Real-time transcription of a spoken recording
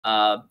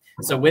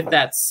So with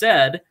that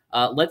said,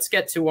 let's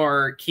get to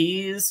our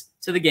keys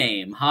to the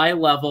game. High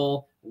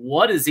level,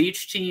 what does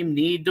each team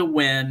need to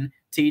win?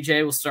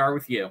 TJ, we'll start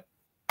with you.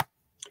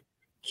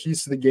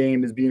 Keys to the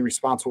game is being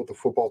responsible with the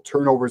football.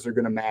 Turnovers are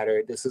going to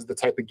matter. This is the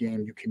type of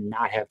game you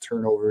cannot have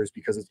turnovers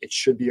because it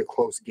should be a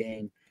close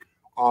game.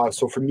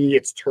 So for me,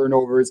 it's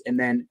turnovers and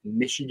then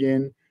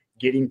Michigan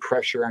getting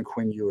pressure on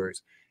Quinn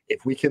Ewers.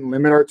 If we can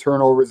limit our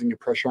turnovers and get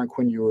pressure on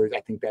Quinn Ewers,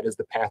 I think that is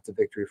the path to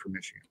victory for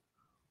Michigan.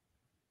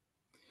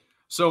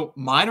 So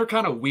mine are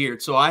kind of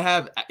weird. So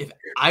if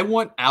I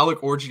want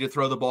Alec Orji to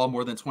throw the ball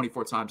more than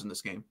 24 times in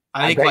this game.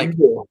 I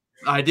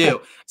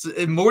do.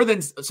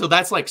 So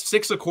that's like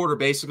 6 a quarter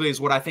basically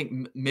is what I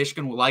think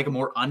Michigan will like him,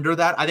 or under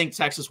that. I think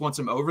Texas wants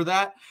him over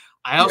that.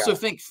 I also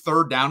think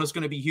third down is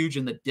going to be huge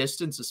in the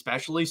distance,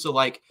 especially. So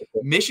like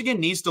Michigan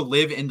needs to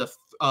live in the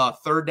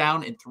third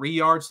down in 3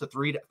 yards to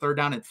third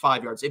down in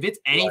 5 yards. If it's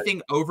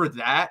anything over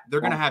that, they're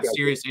going to have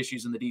serious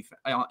issues in the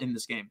defense in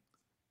this game.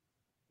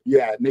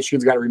 Yeah,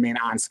 Michigan's got to remain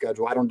on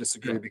schedule. I don't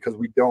disagree because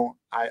we don't.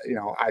 I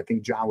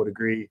think John would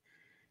agree.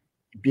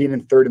 Being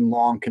in third and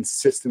long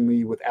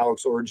consistently with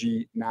Alex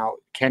Orji. Now,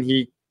 can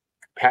he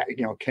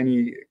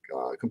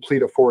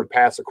complete a forward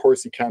pass? Of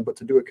course he can, but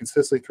to do it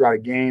consistently throughout a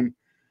game,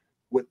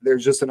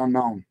 there's just an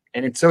unknown.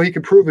 And until he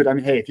can prove it, I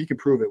mean, hey, if he can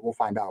prove it, we'll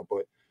find out.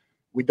 But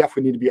we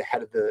definitely need to be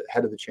ahead of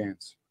the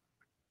chance.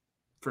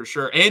 For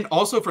sure. And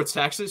also for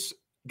Texas,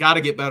 got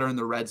to get better in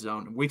the red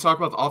zone. We talk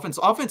about the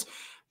offense.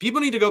 People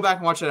need to go back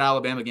and watch that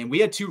Alabama game. We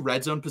had 2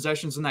 red zone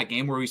possessions in that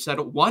game where we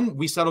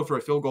settled for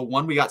a field goal.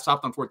 One, we got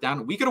stopped on fourth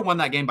down. We could have won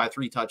that game by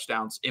 3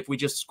 touchdowns if we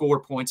just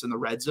score points in the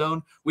red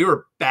zone. We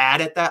were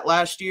bad at that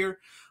last year.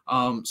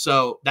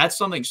 So that's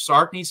something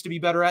Sark needs to be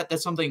better at.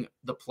 That's something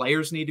the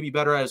players need to be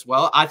better at as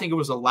well. I think it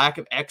was a lack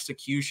of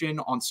execution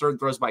on certain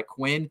throws by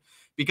Quinn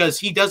because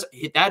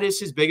that is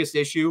his biggest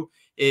issue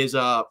is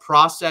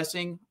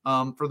processing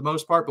for the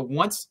most part. But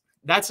once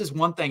that's his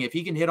one thing, if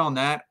he can hit on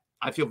that,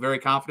 I feel very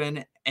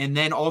confident. And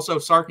then also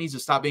Sark needs to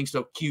stop being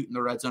so cute in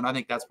the red zone. I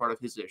think that's part of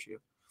his issue.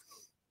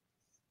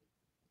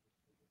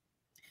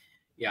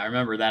 Yeah, I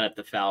remember that at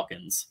the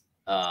Falcons.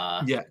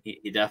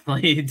 He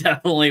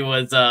definitely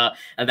was. That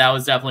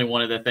was definitely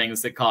one of the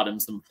things that caught him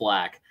some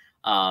flack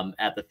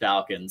at the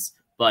Falcons.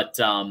 But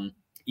I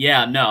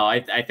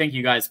think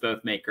you guys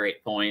both make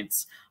great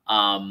points.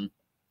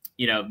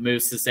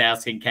 Moose is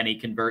asking, can he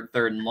convert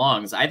third and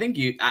longs? I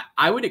think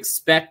I would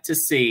expect to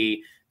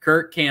see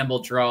Kirk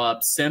Campbell draw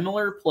up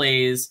similar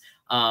plays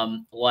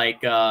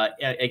like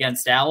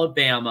against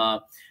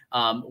Alabama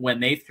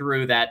when they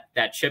threw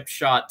that chip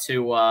shot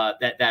to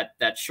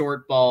that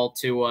short ball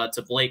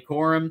to Blake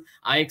Corum.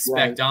 I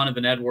expect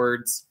Donovan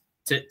Edwards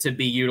to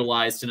be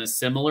utilized in a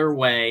similar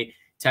way.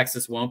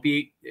 Texas won't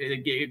be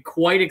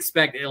quite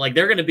expected. Like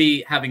they're going to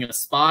be having a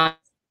spot.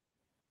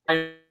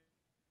 Oh,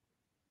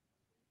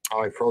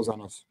 he froze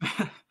on us.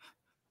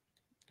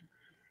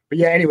 But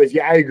yeah, anyways,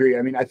 I agree.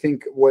 I mean, I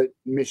think what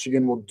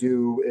Michigan will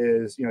do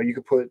is, you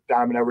could put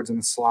Donovan Edwards in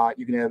the slot.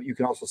 You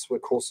can also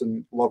split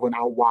Colson Loveland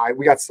out wide.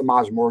 We got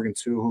Samaj Morgan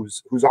too,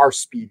 who's our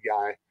speed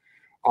guy.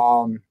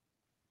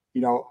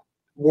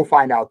 We'll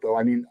find out though.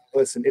 I mean,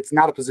 listen, it's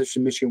not a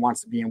position Michigan wants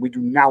to be in. We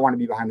do not want to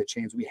be behind the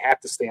chains. We have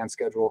to stay on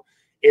schedule.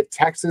 If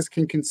Texas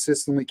can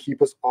consistently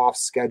keep us off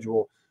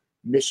schedule,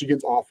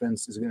 Michigan's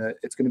offense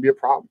it's gonna be a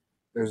problem.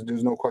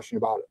 There's no question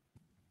about it.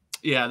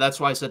 Yeah, that's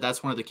why I said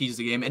that's one of the keys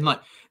to the game. And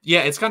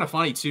it's kind of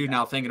funny too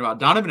now thinking about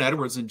Donovan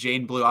Edwards and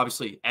Jaden Blue.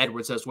 Obviously,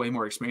 Edwards has way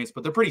more experience,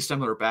 but they're pretty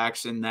similar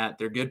backs in that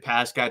they're good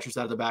pass catchers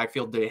out of the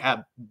backfield. They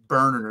have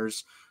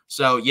burners.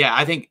 So,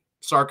 I think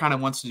Sark kind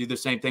of wants to do the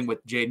same thing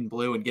with Jaden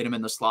Blue and get him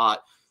in the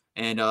slot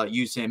and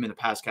use him in the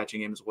pass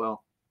catching game as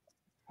well.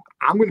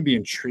 I'm going to be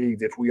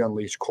intrigued if we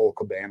unleash Cole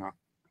Cabana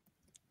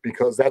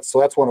because that's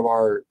one of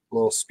our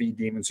little speed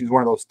demons. He's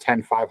one of those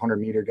 10,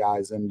 500-meter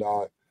guys, and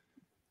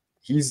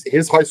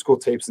his high school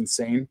tape's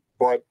insane,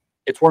 but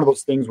it's one of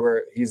those things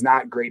where he's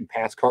not great in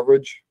pass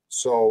coverage.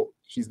 So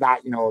he's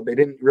not, they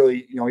didn't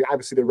really,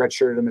 obviously they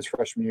redshirted him his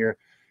freshman year.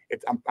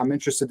 I'm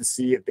interested to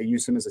see if they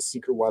use him as a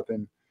secret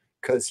weapon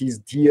because he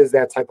is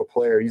that type of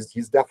player.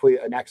 He's definitely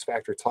an X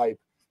factor type,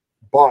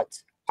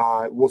 but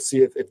we'll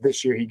see if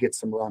this year he gets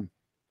some run.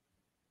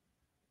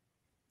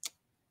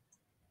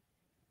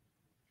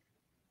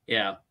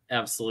 Yeah,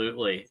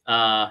 absolutely.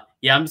 I'm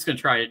just going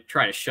to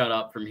try to shut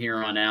up from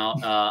here on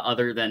out,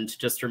 other than to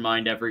just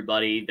remind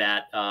everybody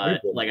that,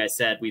 like I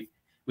said,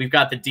 we've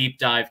got the deep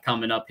dive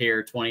coming up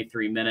here,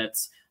 23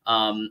 minutes.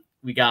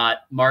 We got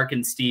Mark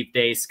and Steve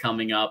Dace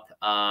coming up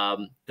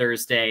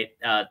Thursday,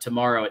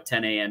 tomorrow at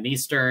 10 a.m.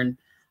 Eastern.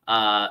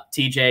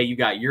 TJ, you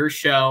got your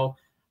show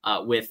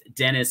with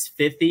Dennis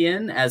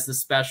Fithian as the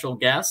special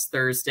guest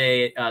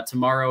Thursday,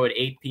 tomorrow at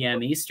 8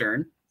 p.m.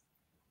 Eastern.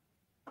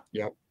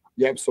 Yep.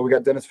 So we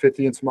got Dennis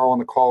Fithian tomorrow on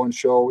the call-in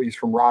show. He's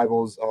from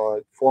Rivals,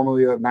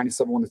 formerly of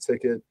 97 won the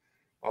ticket.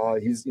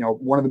 He's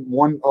one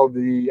of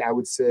the I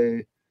would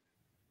say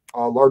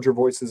larger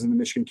voices in the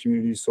Michigan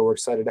community. So we're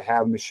excited to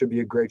have them. It should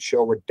be a great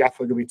show. We're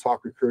definitely going to be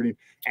talk recruiting.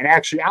 And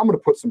actually, I'm going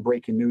to put some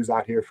breaking news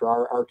out here for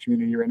our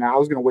community right now. I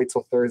was going to wait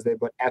till Thursday,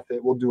 but F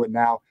it, we'll do it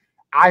now.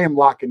 I am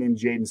locking in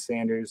Jaden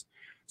Sanders.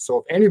 So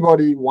if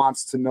anybody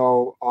wants to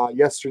know,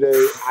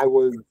 yesterday I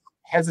was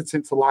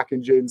hesitant to lock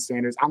in Jaden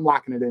Sanders. I'm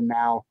locking it in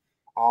now.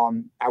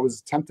 I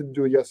was tempted to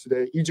do it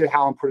yesterday. EJ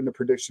Howland put in a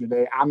prediction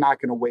today. I'm not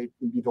going to wait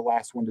and be the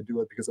last one to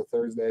do it because of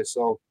Thursday.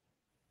 So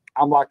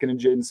I'm locking in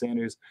Jaden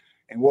Sanders,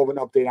 and we'll have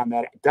an update on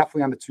that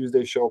definitely on the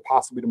Tuesday show,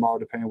 possibly tomorrow,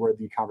 depending on where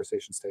the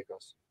conversations take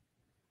us.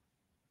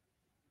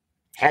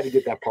 Had to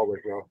get that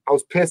public, bro. I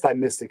was pissed I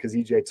missed it because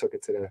EJ took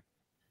it today.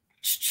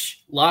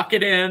 Lock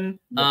it in,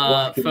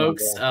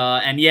 folks.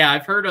 And yeah,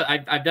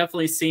 I've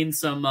definitely seen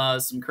some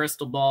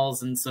crystal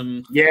balls and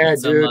some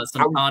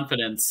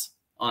confidence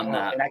on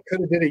that. And I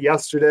could have did it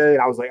yesterday,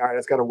 and I was like, all right,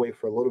 that's got to wait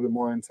for a little bit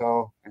more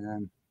intel.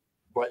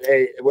 But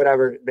hey,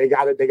 whatever, they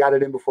got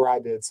it in before I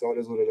did, so it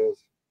is what it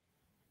is.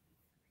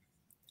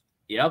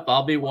 Yep,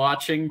 I'll be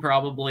watching,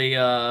 probably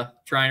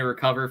trying to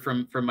recover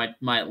from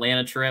my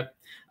Atlanta trip.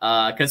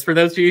 Because for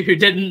those of you who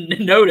didn't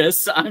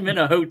notice, I'm in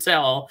a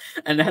hotel,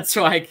 and that's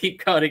why I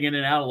keep cutting in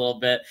and out a little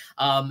bit.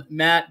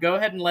 Matt, go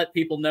ahead and let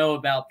people know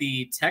about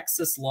the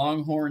Texas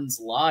Longhorns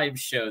live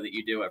show that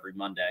you do every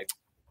Monday.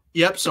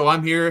 Yep, so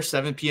I'm here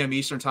 7 p.m.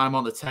 Eastern time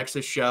on the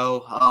Texas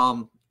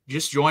show.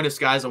 Just join us,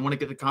 guys. I want to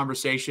get the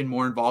conversation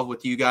more involved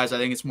with you guys. I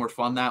think it's more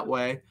fun that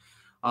way.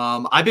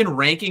 I've been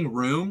ranking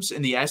rooms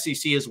in the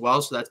SEC as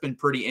well, so that's been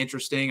pretty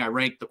interesting. I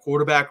ranked the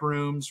quarterback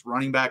rooms,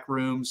 running back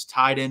rooms,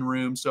 tight end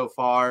rooms so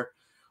far.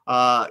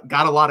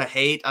 Got a lot of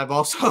hate. I've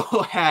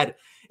also had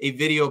a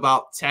video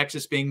about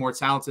Texas being more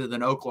talented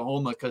than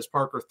Oklahoma because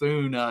Parker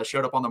Thune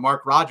showed up on the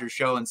Mark Rogers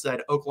show and said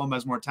Oklahoma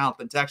has more talent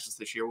than Texas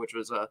this year, which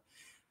was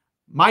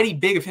mighty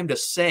big of him to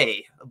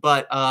say.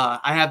 But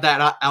I have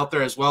that out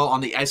there as well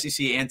on the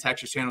SEC and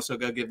Texas channel, so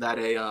go give that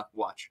a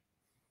watch.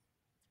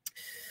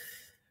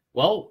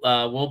 Well,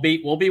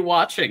 we'll be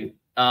watching.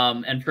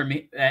 And for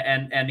me,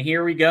 and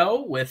here we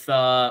go with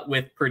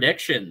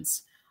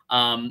predictions.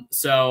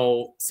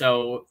 So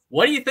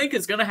what do you think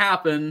is going to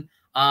happen?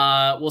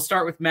 We'll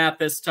start with Matt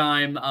this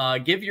time.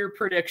 Give your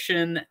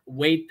prediction.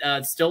 Wait,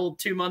 still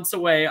 2 months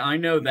away. I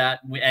know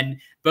that,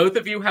 and both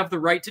of you have the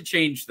right to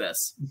change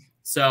this.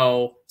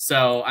 So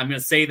I'm going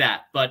to say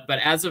that. But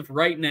as of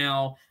right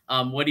now,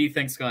 what do you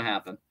think is going to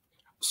happen?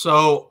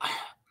 So,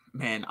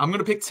 man, I'm going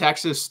to pick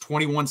Texas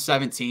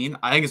 21-17.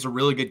 I think it's a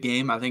really good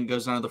game. I think it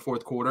goes down to the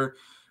fourth quarter.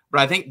 But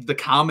I think the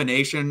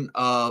combination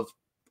of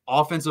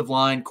offensive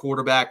line,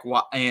 quarterback,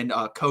 and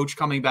coach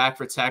coming back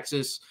for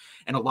Texas,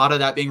 and a lot of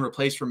that being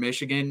replaced for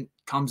Michigan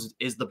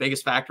is the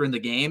biggest factor in the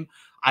game.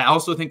 I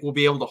also think we'll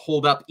be able to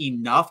hold up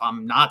enough.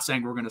 I'm not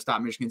saying we're going to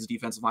stop Michigan's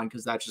defensive line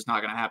because that's just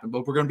not going to happen,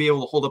 but we're going to be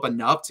able to hold up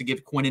enough to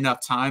give Quinn enough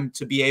time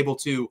to be able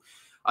to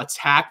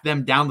attack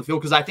them down the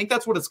field, because I think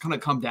that's what it's going to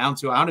come down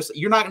to. Honestly,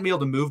 you're not going to be able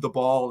to move the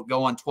ball,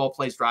 go on 12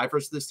 plays drive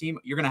versus this team.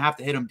 You're going to have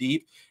to hit them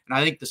deep, and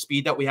I think the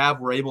speed that we have,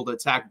 we're able to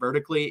attack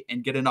vertically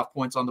and get enough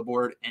points on the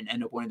board and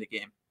end up winning the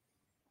game.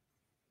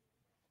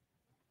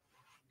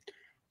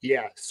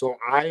 Yeah, so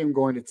I am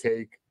going to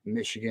take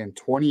Michigan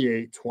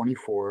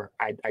 28-24.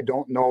 I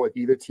don't know if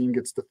either team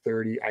gets to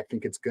 30. I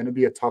think it's going to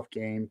be a tough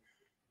game.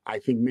 I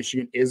think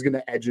Michigan is going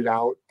to edge it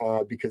out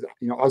because,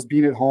 us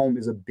being at home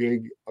is a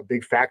big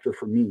factor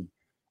for me.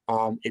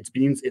 It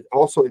being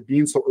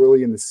so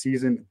early in the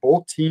season,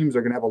 both teams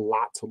are going to have a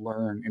lot to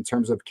learn in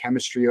terms of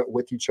chemistry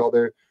with each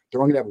other.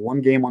 They're only going to have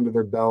one game under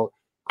their belt.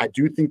 I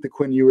do think the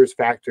Quinn Ewers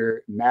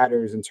factor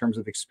matters in terms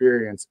of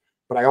experience,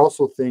 but I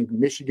also think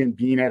Michigan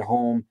being at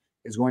home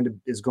is going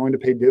to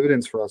pay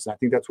dividends for us. And I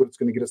think that's what's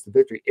going to get us the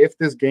victory. If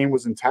this game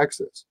was in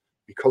Texas,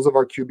 because of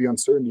our QB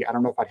uncertainty, I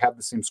don't know if I'd have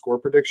the same score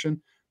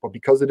prediction, but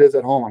because it is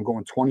at home, I'm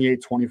going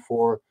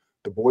 28-24.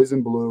 The boys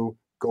in blue,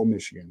 go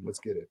Michigan. Let's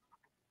get it.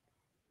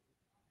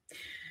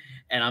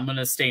 And I'm going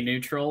to stay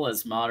neutral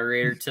as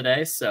moderator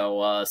today.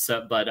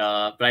 But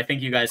I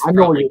think you guys can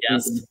probably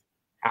guess.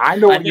 I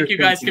know. I think you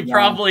guys can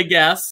probably guess.